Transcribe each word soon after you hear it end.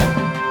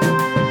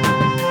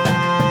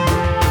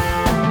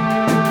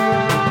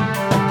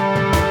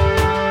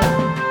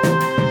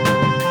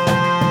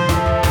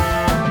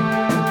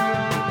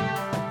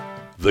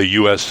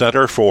U.S.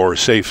 Center for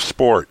Safe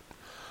Sport.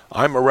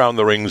 I'm Around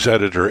the Rings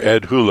editor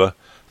Ed Hula.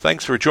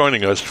 Thanks for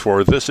joining us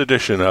for this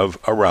edition of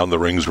Around the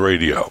Rings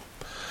Radio.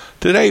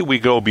 Today we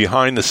go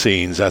behind the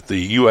scenes at the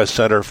U.S.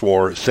 Center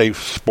for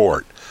Safe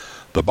Sport,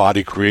 the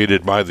body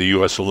created by the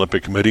U.S.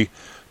 Olympic Committee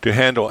to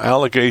handle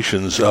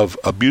allegations of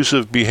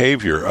abusive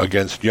behavior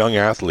against young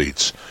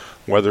athletes,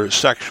 whether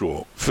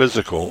sexual,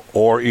 physical,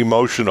 or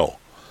emotional.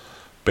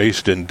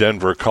 Based in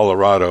Denver,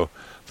 Colorado,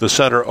 the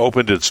center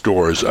opened its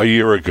doors a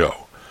year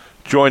ago.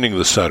 Joining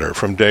the center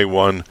from day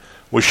one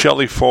was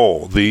Shelley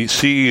Foll, the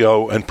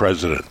CEO and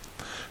president.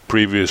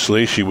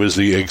 Previously, she was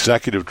the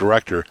executive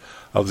director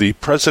of the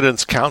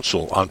President's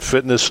Council on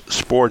Fitness,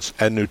 Sports,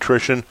 and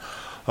Nutrition,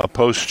 a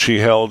post she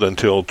held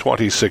until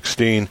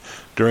 2016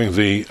 during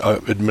the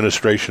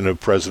administration of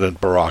President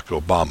Barack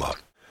Obama.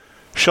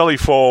 Shelley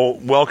Foll,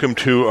 welcome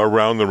to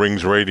Around the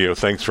Rings Radio.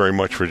 Thanks very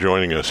much for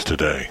joining us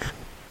today.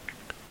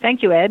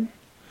 Thank you, Ed.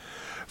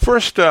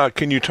 First,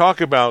 can you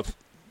talk about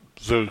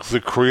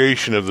the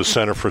creation of the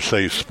Center for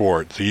Safe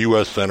Sport, the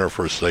U.S. Center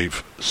for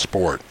Safe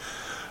Sport,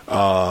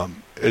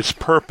 its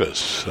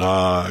purpose,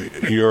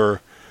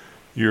 your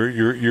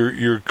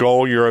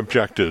goal, your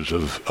objectives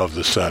of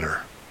the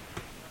center?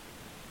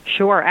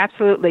 Sure,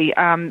 absolutely.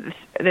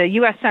 The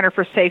U.S. Center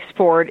for Safe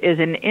Sport is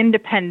an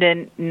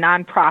independent,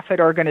 nonprofit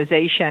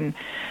organization,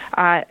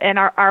 and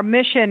our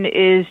mission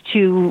is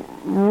to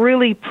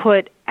really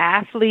put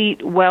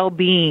athlete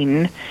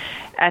well-being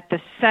at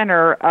the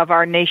center of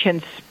our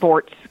nation's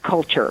sports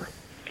culture.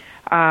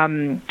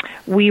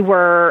 We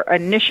were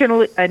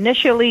initially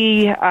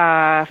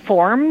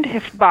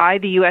formed by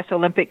the U.S.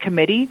 Olympic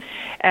Committee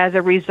as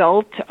a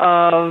result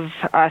of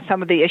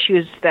some of the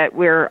issues that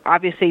we're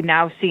obviously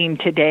now seeing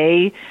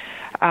today,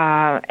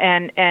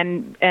 and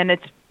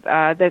it's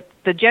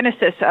the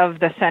genesis of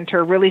the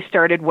center really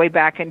started way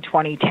back in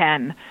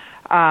 2010.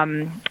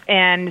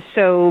 And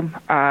so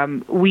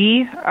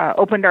we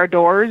opened our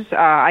doors.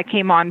 I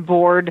came on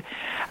board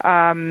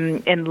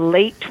in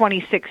late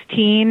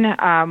 2016.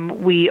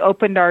 We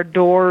opened our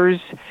doors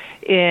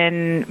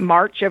in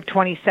March of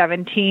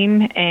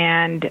 2017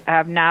 and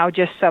have now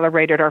just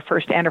celebrated our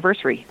first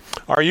anniversary.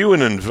 Are you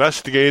an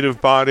investigative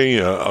body,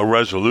 a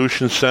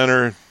resolution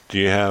center? Do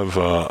you have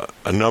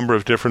a number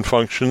of different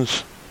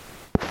functions?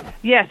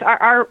 Yes,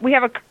 we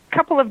have a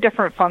couple of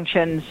different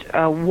functions.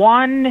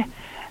 One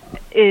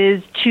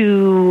is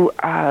to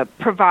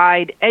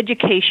provide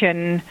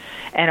education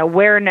and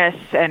awareness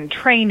and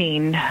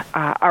training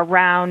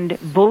around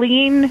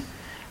bullying,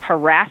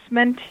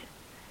 harassment,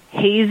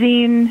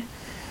 hazing,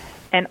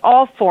 and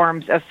all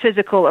forms of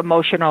physical,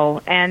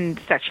 emotional, and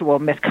sexual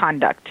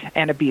misconduct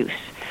and abuse.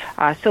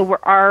 So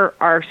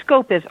our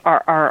scope is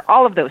are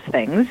all of those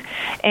things,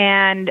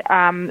 and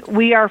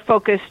we are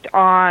focused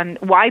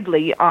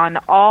widely on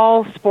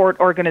all sport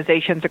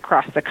organizations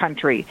across the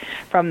country,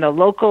 from the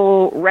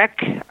local rec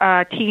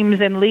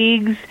teams and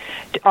leagues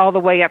all the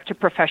way up to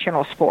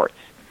professional sports.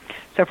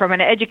 So from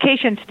an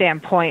education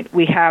standpoint,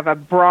 we have a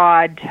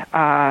broad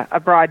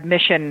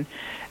mission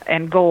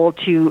and goal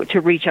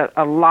to reach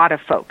a lot of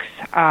folks.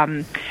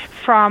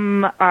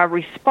 From a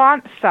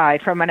response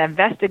side, from an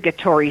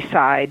investigatory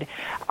side,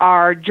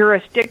 our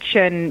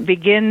jurisdiction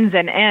begins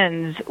and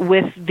ends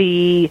with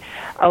the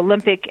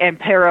Olympic and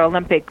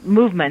Paralympic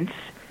movements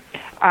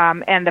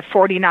and the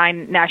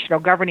 49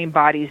 national governing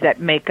bodies that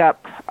make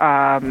up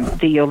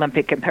the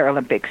Olympic and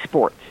Paralympic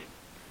sports.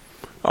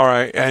 All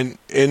right, and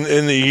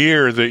in the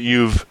year that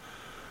you've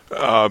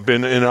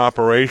been in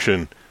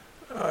operation,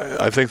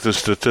 I think the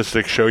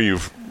statistics show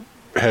you've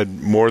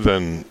had more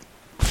than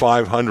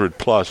 500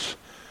 plus.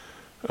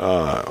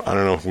 I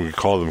don't know if we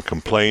call them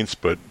complaints,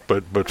 but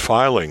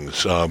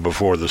filings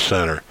before the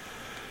center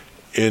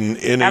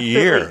in a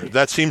year.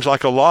 That seems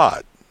like a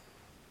lot.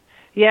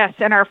 Yes,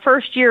 in our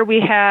first year we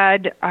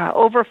had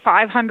over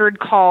 500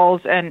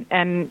 calls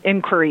and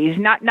inquiries.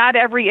 Not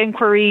every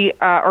inquiry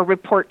or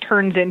report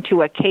turns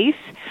into a case.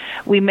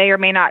 We may or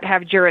may not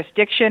have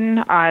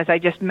jurisdiction. As I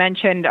just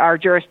mentioned, our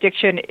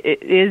jurisdiction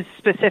is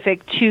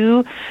specific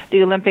to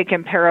the Olympic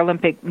and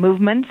Paralympic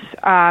movements.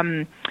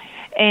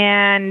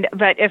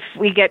 But if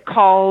we get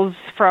calls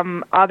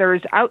from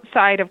others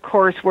outside, of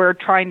course, we're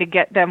trying to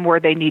get them where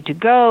they need to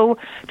go,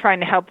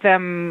 trying to help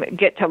them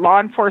get to law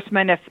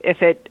enforcement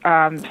if it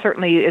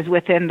certainly is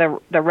within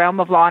the realm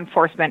of law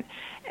enforcement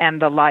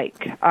and the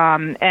like.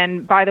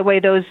 And by the way,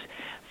 those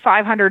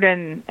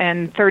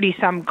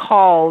 530-some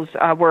calls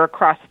were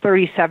across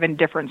 37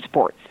 different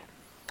sports.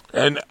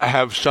 And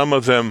have some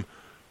of them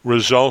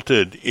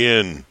resulted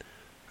in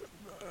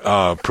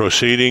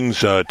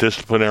proceedings,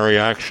 disciplinary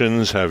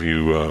actions? Have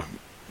you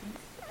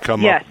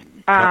come up?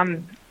 Yes.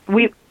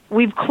 We've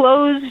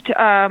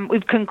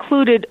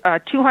concluded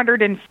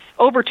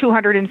over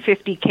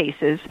 250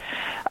 cases.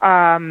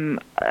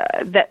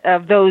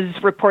 Of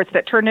those reports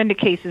that turned into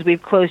cases,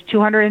 we've closed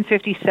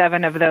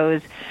 257 of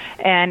those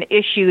and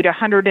issued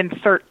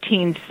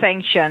 113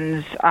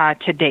 sanctions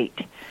to date.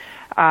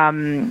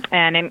 And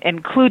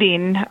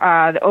including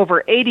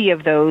over 80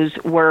 of those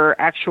were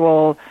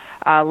actual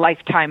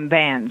lifetime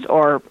bans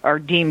or are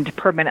deemed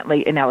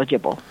permanently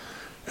ineligible.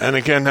 And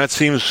again, that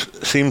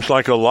seems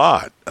like a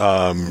lot.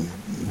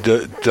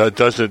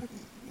 Does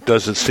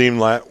it seem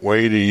that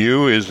way to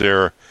you? Is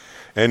there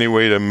any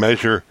way to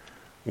measure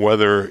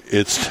whether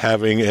it's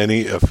having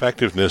any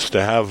effectiveness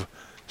to have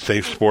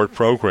safe sport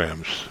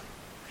programs?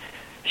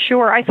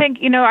 Sure. I think,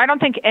 I don't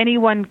think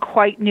anyone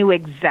quite knew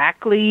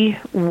exactly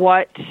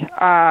what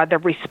the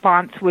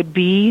response would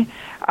be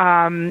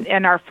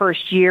in our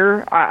first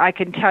year. I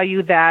can tell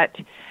you that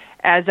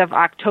as of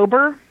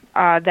October,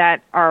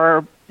 that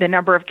the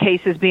number of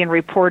cases being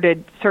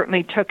reported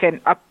certainly took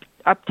an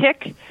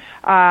uptick.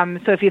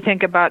 So if you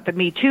think about the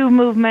Me Too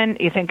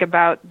movement, you think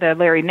about the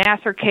Larry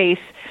Nassar case,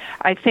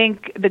 I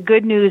think the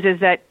good news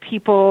is that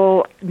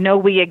people know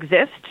we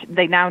exist.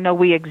 They now know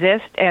we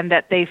exist, and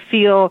that they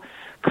feel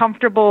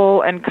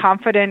comfortable and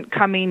confident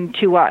coming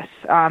to us.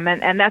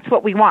 And that's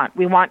what we want.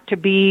 We want to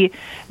be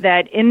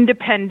that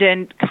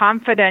independent,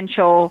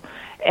 confidential,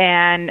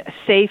 and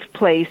safe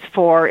place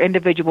for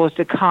individuals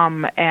to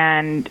come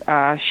and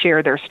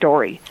share their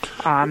story,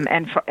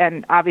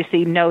 and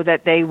obviously know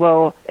that it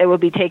will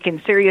be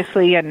taken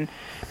seriously, and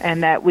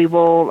that we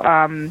will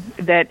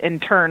that in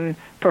turn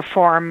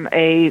perform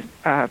a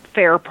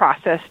fair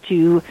process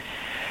to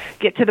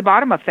get to the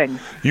bottom of things.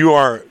 You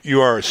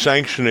are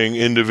sanctioning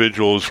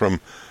individuals from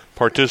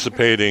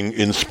participating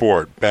in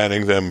sport,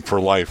 banning them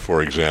for life,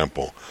 for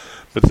example.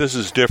 But this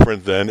is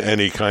different than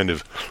any kind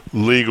of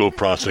legal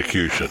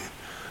prosecution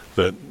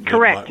that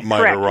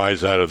might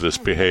arise out of this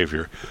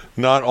behavior.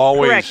 Not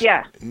always. Correct,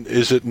 yeah.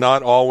 Is it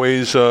not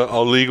always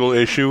a legal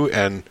issue,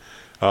 and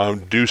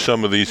do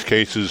some of these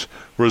cases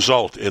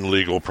result in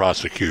legal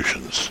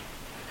prosecutions?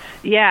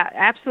 Yeah,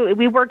 absolutely.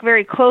 We work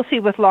very closely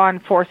with law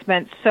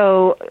enforcement.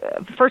 So,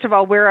 first of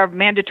all, we're a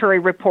mandatory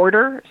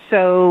reporter.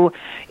 So,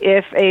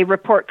 if a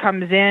report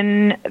comes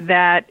in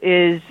that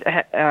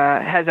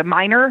has a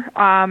minor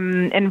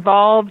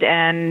involved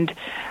and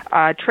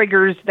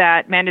triggers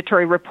that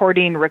mandatory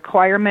reporting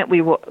requirement,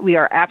 we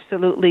are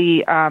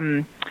absolutely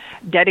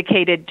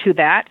dedicated to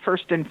that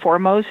first and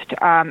foremost.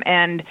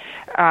 And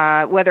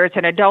whether it's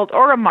an adult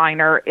or a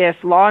minor,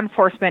 if law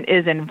enforcement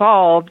is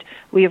involved,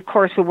 we of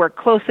course will work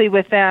closely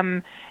with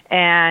them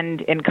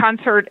and in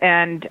concert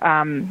and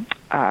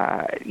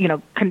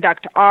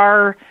conduct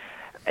our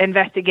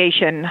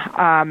investigation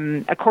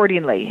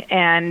accordingly.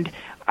 And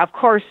of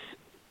course,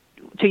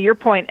 to your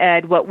point,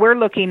 Ed, what we're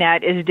looking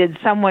at is, did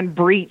someone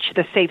breach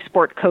the Safe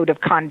Sport Code of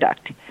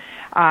Conduct?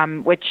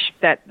 Which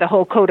that the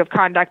whole code of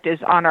conduct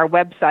is on our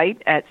website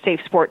at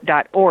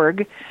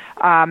safesport.org.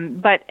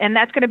 And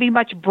that's going to be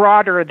much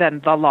broader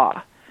than the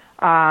law.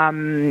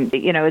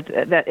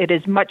 It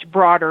is much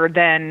broader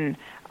than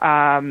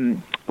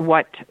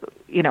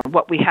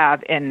what we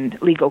have in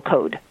legal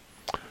code.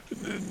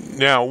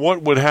 Now,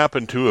 what would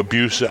happen to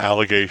abuse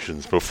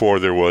allegations before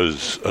there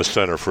was a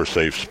Center for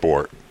Safe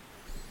Sport?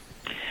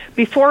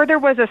 Before there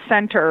was a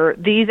center,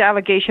 these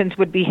allegations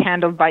would be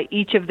handled by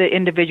each of the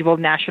individual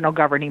national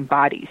governing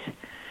bodies.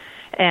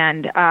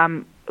 And,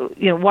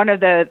 one of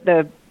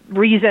the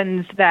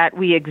reasons that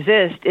we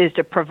exist is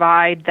to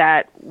provide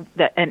that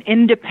an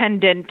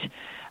independent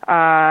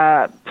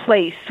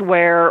place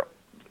where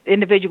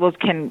individuals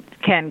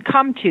can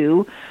come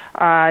to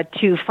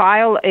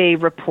file a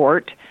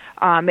report.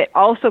 It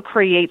also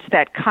creates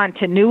that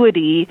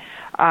continuity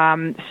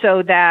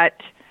so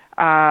that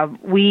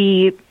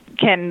we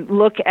can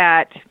look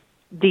at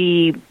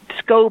the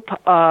scope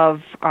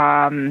of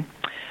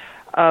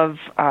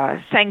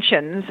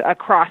sanctions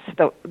across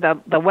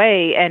the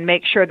way and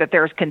make sure that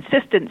there's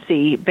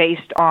consistency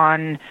based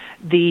on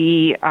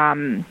the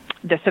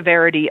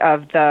severity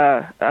of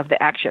the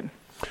action.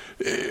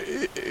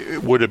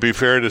 Would it be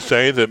fair to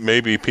say that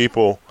maybe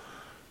people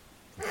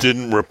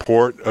didn't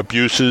report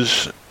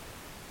abuses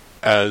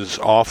as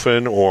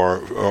often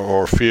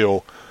or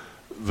feel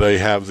they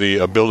have the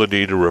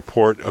ability to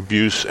report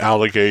abuse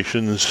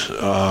allegations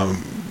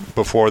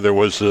before there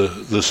was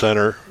the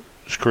center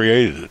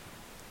created?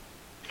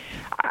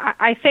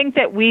 I think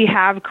that we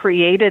have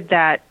created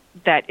that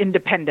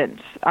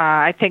independence.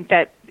 I think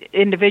that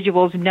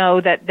individuals know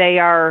that they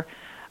are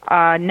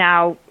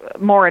now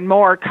more and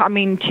more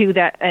coming to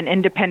an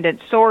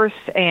independent source,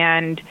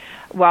 and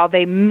while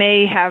they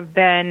may have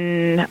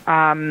been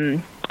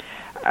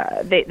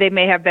they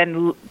may have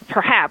been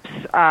perhaps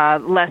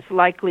less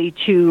likely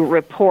to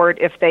report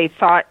if they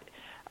thought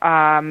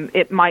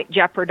it might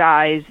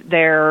jeopardize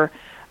their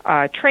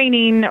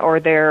training or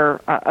their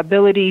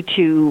ability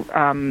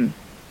to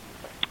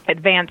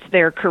advance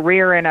their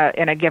career in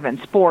a given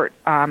sport.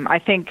 I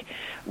think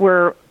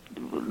we're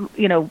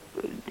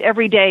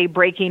every day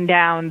breaking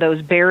down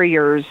those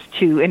barriers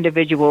to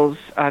individuals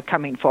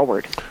coming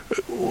forward.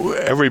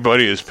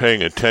 Everybody is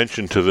paying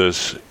attention to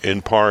this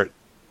in part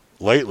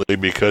lately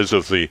because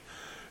of the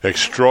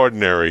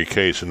extraordinary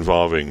case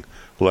involving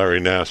Larry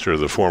Nassar,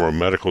 the former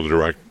medical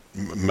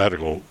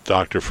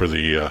doctor for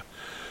the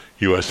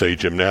USA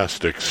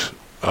Gymnastics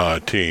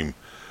team.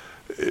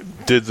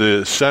 Did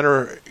the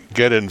center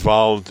get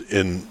involved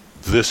in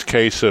this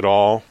case at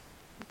all?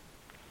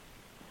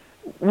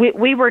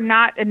 We were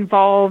not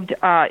involved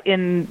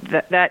in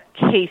that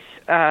case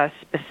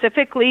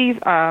specifically.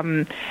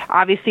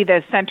 Obviously,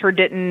 the center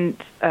didn't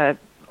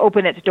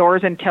open its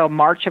doors until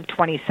March of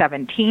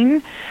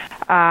 2017.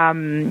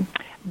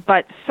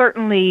 But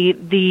certainly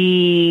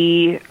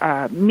the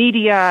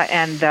media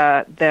and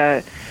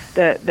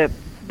the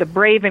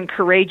brave and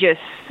courageous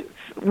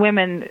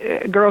women,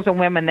 girls and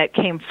women that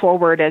came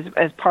forward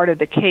as part of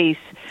the case,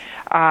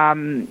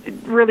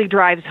 really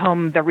drives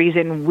home the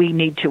reason we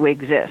need to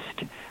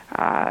exist.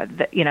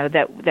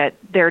 That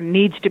there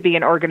needs to be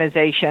an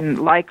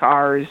organization like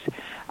ours,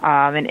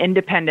 an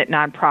independent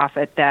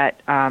nonprofit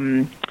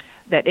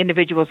that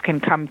individuals can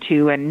come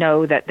to and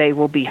know that they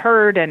will be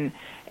heard and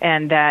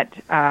that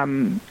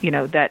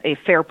that a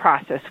fair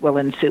process will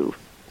ensue.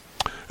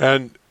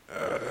 And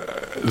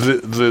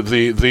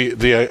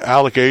the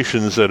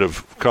allegations that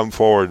have come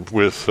forward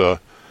with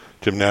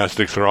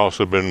gymnastics have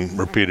also been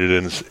repeated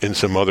in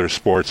some other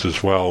sports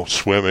as well,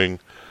 swimming,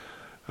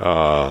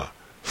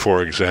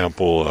 for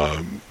example.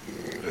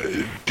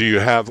 Do you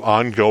have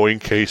ongoing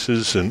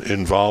cases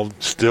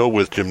involved still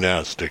with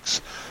gymnastics,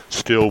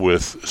 still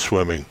with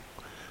swimming?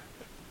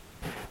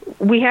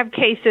 We have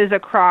cases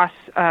across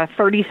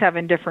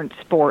 37 different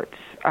sports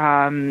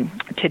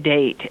to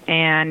date.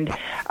 And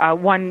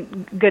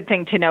one good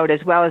thing to note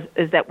as well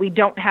is that we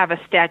don't have a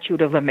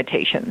statute of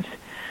limitations.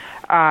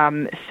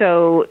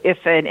 So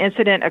if an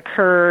incident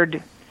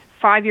occurred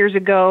 5 years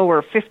ago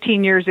or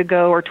 15 years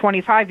ago or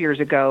 25 years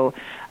ago,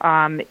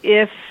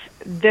 if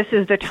this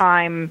is the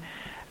time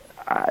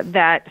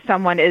that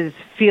someone is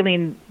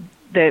feeling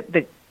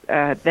that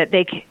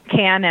they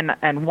can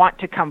and want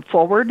to come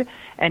forward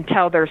and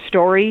tell their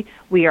story,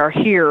 we are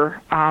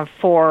here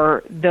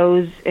for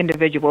those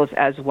individuals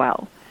as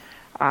well.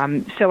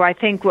 So I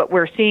think what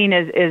we're seeing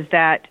is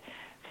that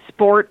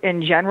sport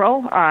in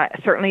general,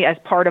 certainly as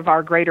part of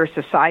our greater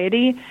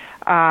society,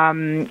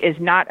 is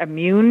not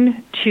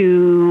immune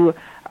to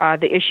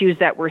the issues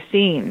that we're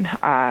seeing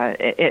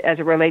as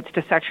it relates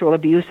to sexual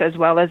abuse, as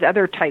well as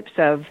other types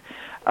of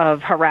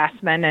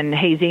harassment and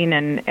hazing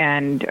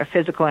and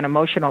physical and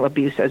emotional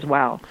abuse as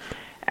well.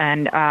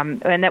 And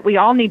that we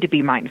all need to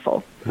be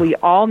mindful. We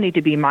all need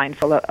to be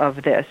mindful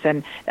of this.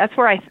 And that's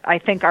where I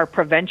think our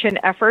prevention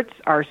efforts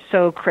are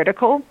so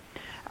critical,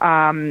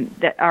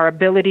 that our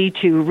ability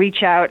to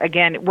reach out,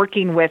 again,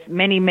 working with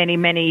many, many,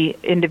 many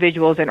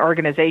individuals and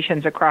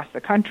organizations across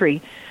the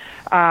country,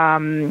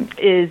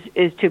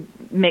 is to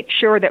make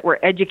sure that we're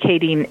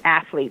educating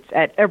athletes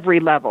at every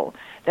level,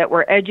 that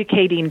we're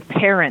educating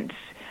parents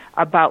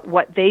about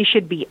what they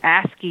should be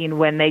asking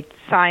when they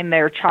sign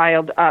their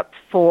child up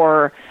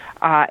for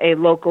a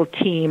local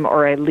team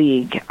or a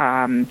league,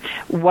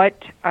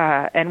 what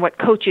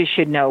coaches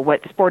should know,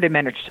 what sport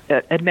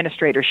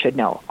administrators should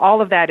know.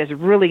 All of that is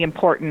really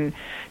important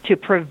to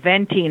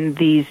preventing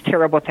these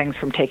terrible things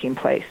from taking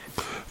place.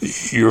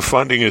 Your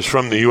funding is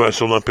from the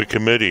U.S. Olympic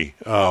Committee,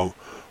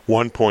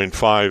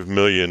 $1.5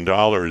 million,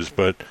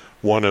 but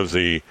one of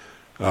the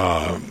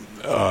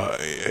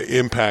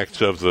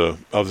impacts of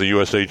the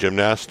USA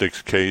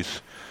Gymnastics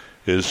case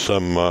is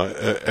some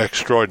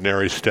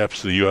extraordinary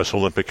steps the U.S.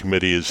 Olympic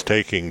Committee is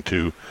taking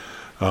to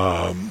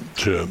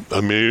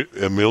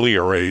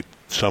ameliorate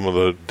some of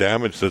the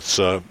damage that's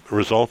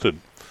resulted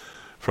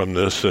from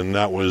this, and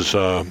that was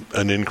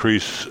an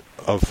increase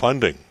of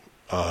funding,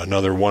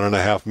 another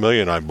 $1.5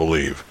 million, I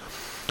believe.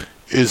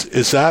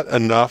 Is that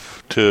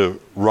enough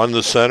to run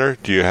the center?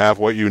 Do you have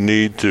what you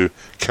need to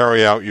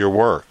carry out your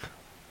work?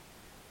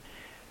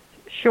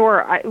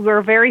 Sure.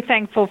 We're very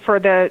thankful for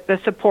the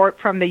support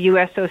from the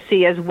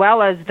USOC as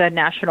well as the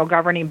national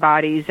governing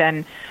bodies,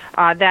 and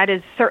that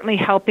is certainly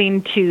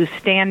helping to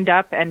stand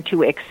up and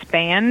to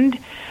expand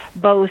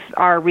both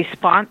our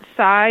response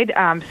side.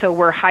 So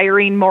we're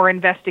hiring more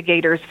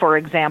investigators, for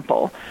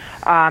example.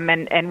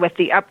 And with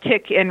the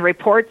uptick in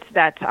reports,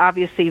 that's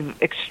obviously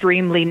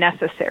extremely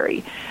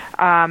necessary.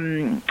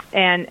 And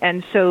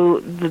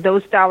so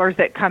those dollars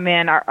that come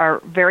in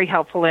are very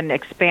helpful in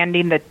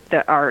expanding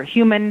our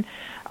human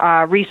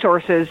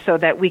resources so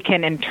that we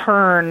can in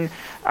turn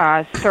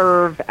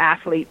serve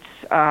athletes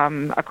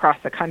across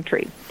the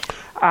country.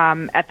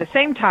 At the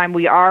same time,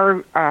 we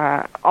are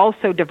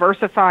also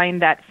diversifying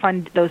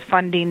those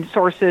funding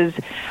sources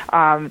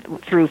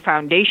through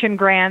foundation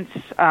grants.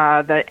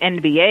 The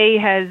NBA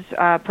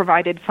has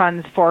provided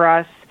funds for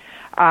us.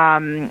 We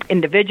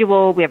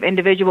have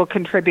individual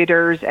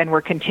contributors, and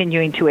we're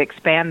continuing to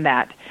expand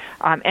that.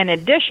 In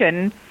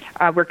addition,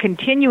 we're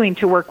continuing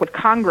to work with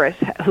Congress,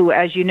 who,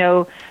 as you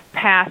know,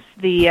 passed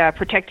the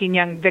Protecting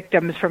Young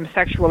Victims from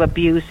Sexual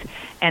Abuse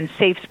and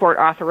Safe Sport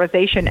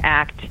Authorization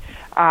Act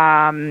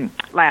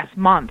last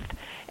month.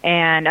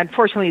 And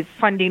unfortunately,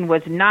 funding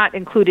was not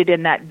included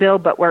in that bill,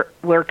 but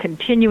we're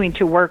continuing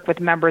to work with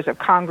members of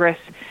Congress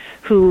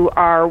who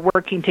are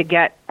working to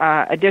get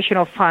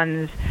additional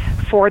funds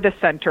for the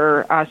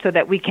center so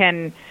that we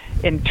can,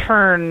 in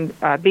turn,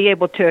 be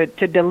able to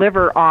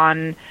deliver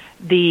on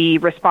the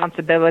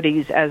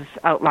responsibilities as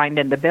outlined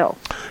in the bill.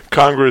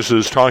 Congress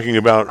is talking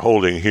about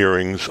holding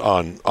hearings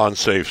on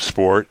safe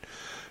sport.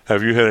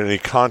 Have you had any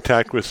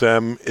contact with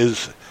them?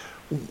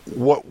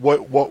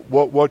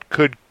 What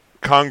could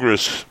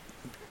Congress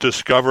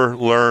discover,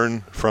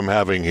 learn from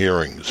having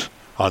hearings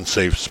on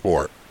safe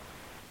sport?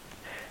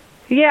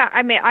 Yeah,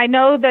 I mean, I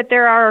know that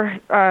there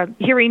are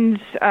hearings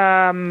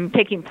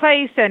taking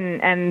place,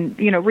 and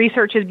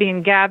research is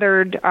being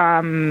gathered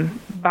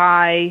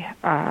by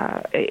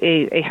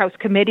a House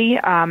committee.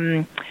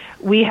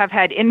 We have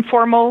had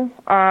informal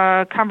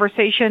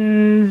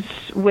conversations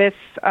with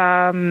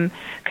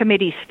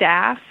committee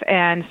staff,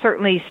 and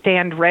certainly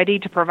stand ready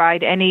to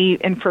provide any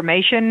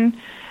information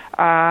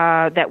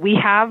that we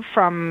have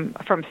from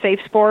Safe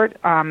Sport.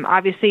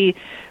 Obviously,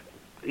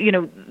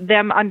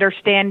 them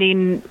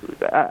understanding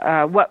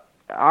what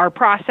our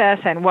process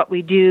and what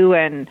we do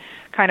and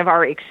kind of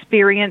our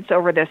experience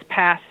over this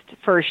past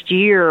first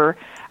year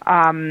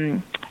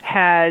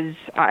has,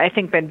 I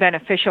think, been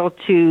beneficial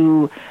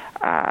to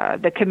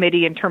the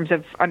committee in terms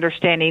of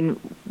understanding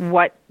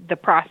what the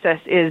process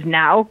is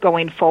now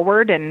going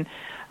forward. And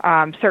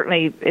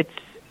certainly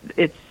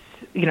it's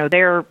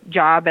their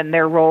job and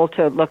their role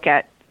to look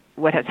at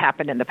what has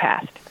happened in the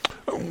past.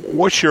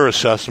 What's your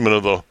assessment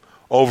of the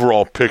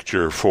overall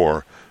picture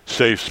for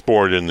safe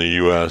sport in the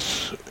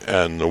U.S.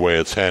 and the way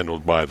it's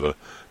handled by the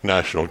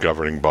national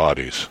governing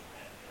bodies?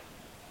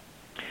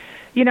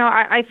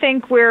 I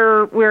think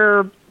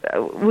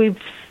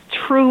we've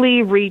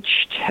truly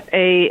reached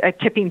a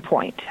tipping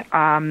point.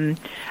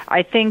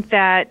 I think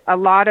that a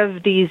lot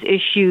of these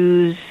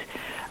issues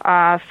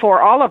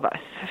for all of us,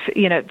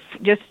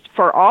 just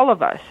for all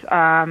of us,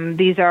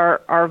 these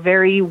are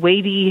very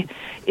weighty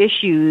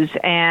issues,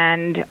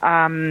 and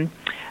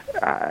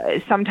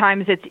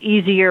sometimes it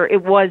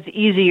was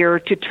easier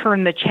to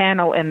turn the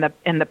channel in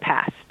the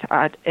past,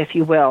 if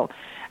you will.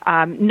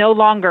 No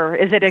longer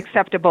is it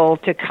acceptable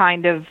to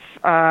kind of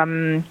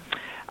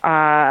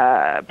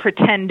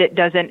pretend it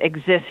doesn't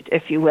exist,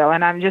 if you will.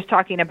 And I'm just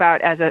talking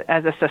about as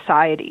a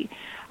society,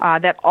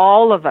 that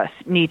all of us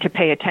need to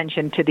pay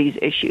attention to these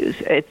issues.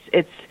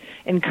 It's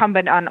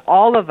incumbent on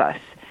all of us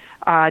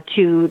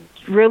to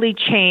really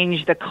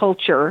change the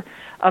culture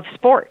of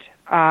sport.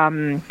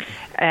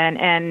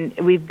 And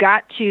we've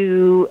got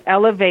to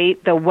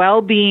elevate the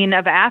well-being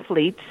of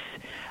athletes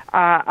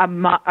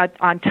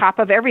on top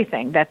of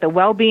everything, that the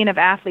well-being of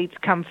athletes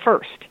come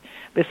first,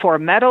 before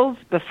medals,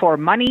 before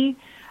money,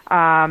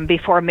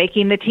 before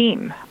making the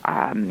team.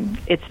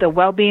 It's the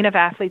well-being of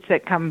athletes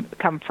that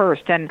come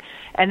first, and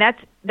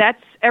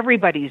that's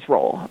everybody's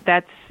role.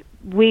 That's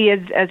we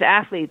as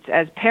athletes,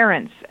 as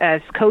parents,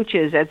 as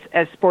coaches,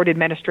 as sport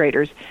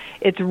administrators.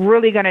 It's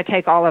really going to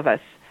take all of us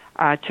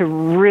to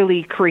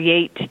really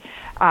create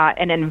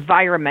an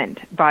environment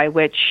by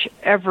which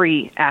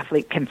every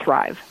athlete can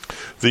thrive.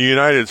 The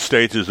United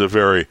States is a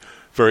very,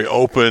 very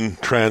open,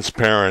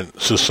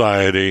 transparent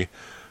society.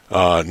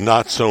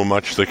 Not so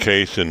much the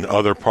case in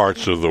other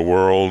parts of the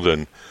world,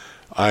 and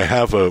I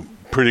have a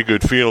pretty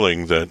good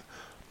feeling that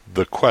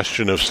the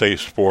question of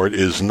safe sport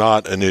is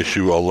not an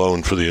issue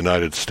alone for the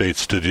United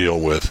States to deal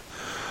with.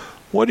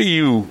 What do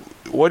you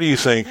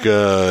think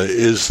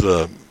is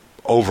the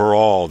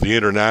overall, the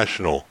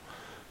international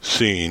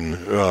scene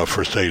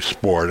for safe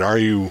sport? Are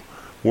you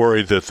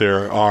worried that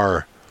there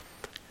are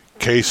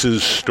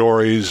cases,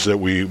 stories that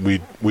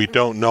we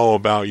don't know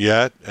about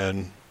yet,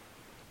 and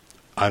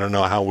I don't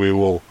know how we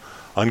will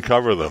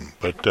uncover them?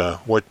 But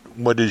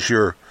what is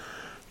your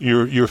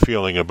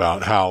feeling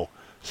about how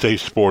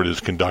safe sport is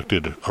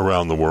conducted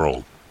around the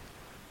world?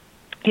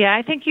 Yeah,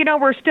 I think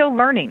we're still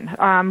learning.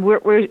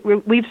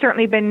 We've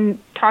certainly been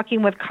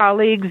talking with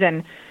colleagues,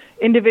 and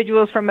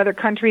individuals from other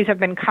countries have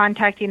been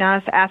contacting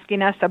us,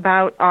 asking us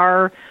about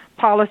our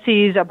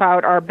policies,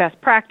 about our best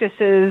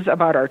practices,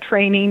 about our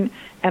training,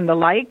 and the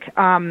like.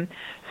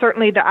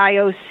 Certainly, the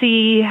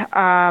IOC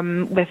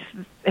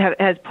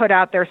has put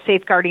out their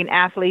Safeguarding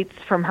Athletes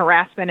from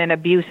Harassment and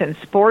Abuse in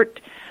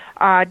Sport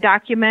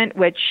document,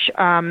 which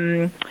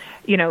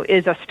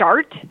is a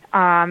start.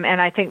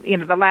 And I think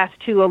the last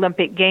two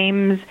Olympic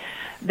Games,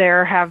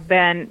 there's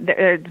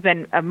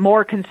been a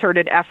more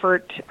concerted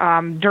effort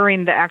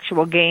during the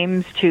actual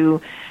games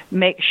to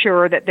make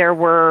sure that there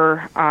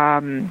were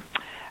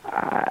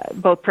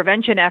both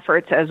prevention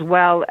efforts as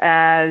well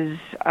as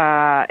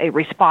a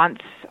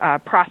response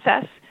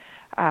process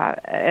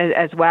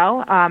as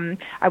well.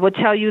 I will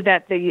tell you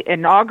that the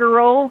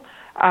inaugural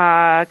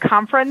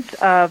conference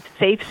of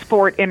Safe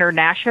Sport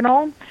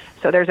International,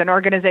 so there's an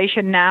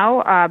organization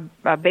now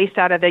based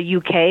out of the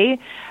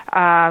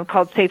UK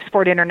called Safe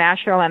Sport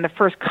International, and the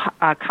first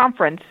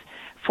conference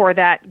for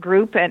that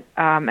group,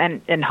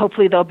 and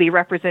hopefully there'll be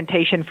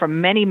representation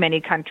from many,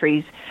 many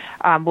countries,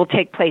 will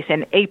take place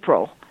in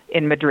April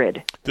in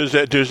Madrid.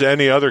 Does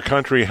any other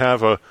country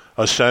have a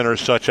center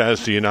such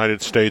as the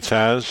United States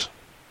has?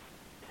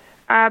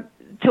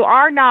 To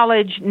our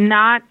knowledge,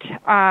 not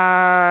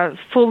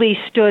fully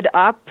stood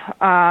up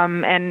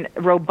and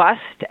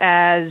robust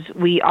as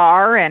we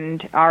are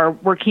and are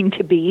working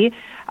to be.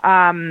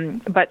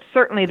 But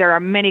certainly there are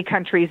many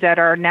countries that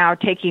are now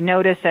taking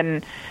notice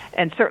and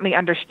certainly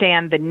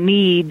understand the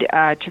need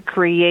to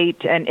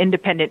create an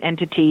independent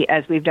entity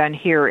as we've done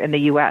here in the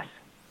U.S.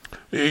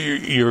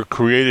 You're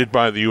created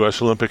by the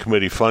U.S. Olympic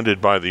Committee,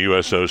 funded by the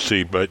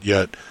USOC, but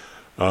yet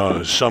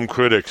Some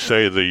critics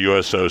say the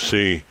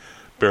USOC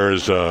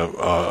bears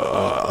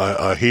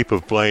a heap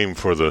of blame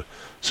for the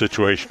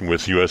situation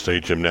with USA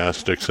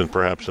Gymnastics and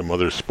perhaps some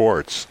other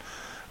sports.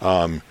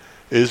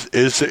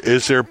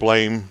 Is there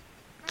blame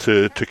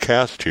to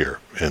cast here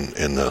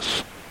in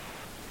this?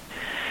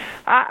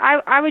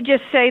 I would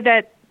just say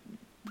that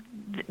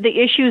the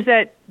issues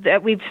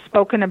that we've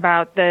spoken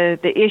about,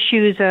 the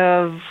issues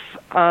of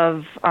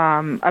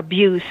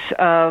abuse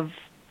of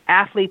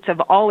athletes of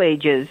all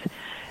ages,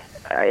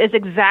 is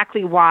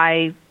exactly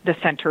why the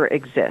center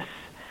exists.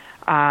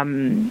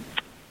 And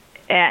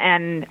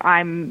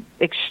I'm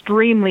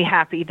extremely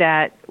happy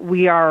that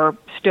we are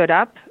stood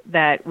up,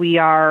 that we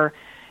are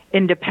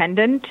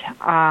independent,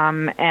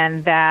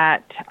 and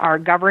that our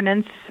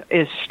governance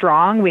is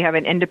strong. We have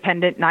an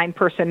independent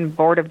 9-person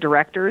board of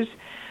directors.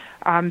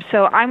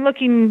 So I'm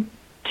looking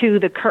to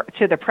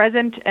the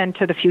present and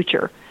to the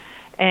future.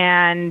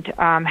 And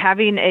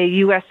having a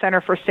U.S.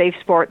 Center for Safe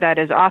Sport that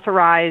is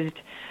authorized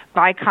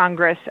by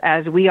Congress,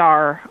 as we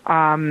are,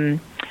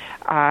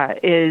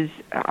 is,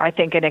 I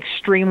think, an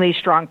extremely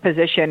strong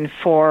position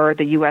for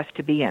the U.S.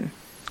 to be in.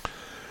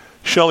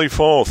 Shelley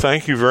Foale,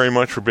 thank you very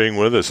much for being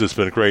with us. It's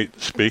been great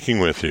speaking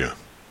with you.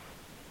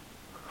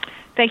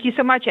 Thank you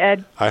so much,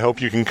 Ed. I hope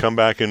you can come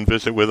back and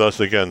visit with us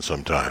again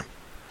sometime.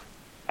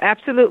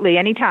 Absolutely,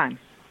 anytime.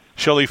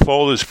 Shelley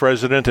Foale is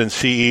President and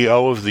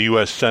CEO of the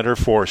U.S. Center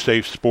for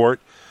Safe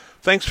Sport.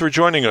 Thanks for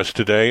joining us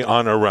today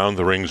on Around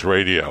the Rings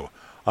Radio.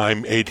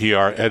 I'm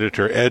ATR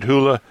Editor Ed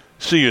Hula.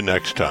 See you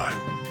next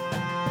time.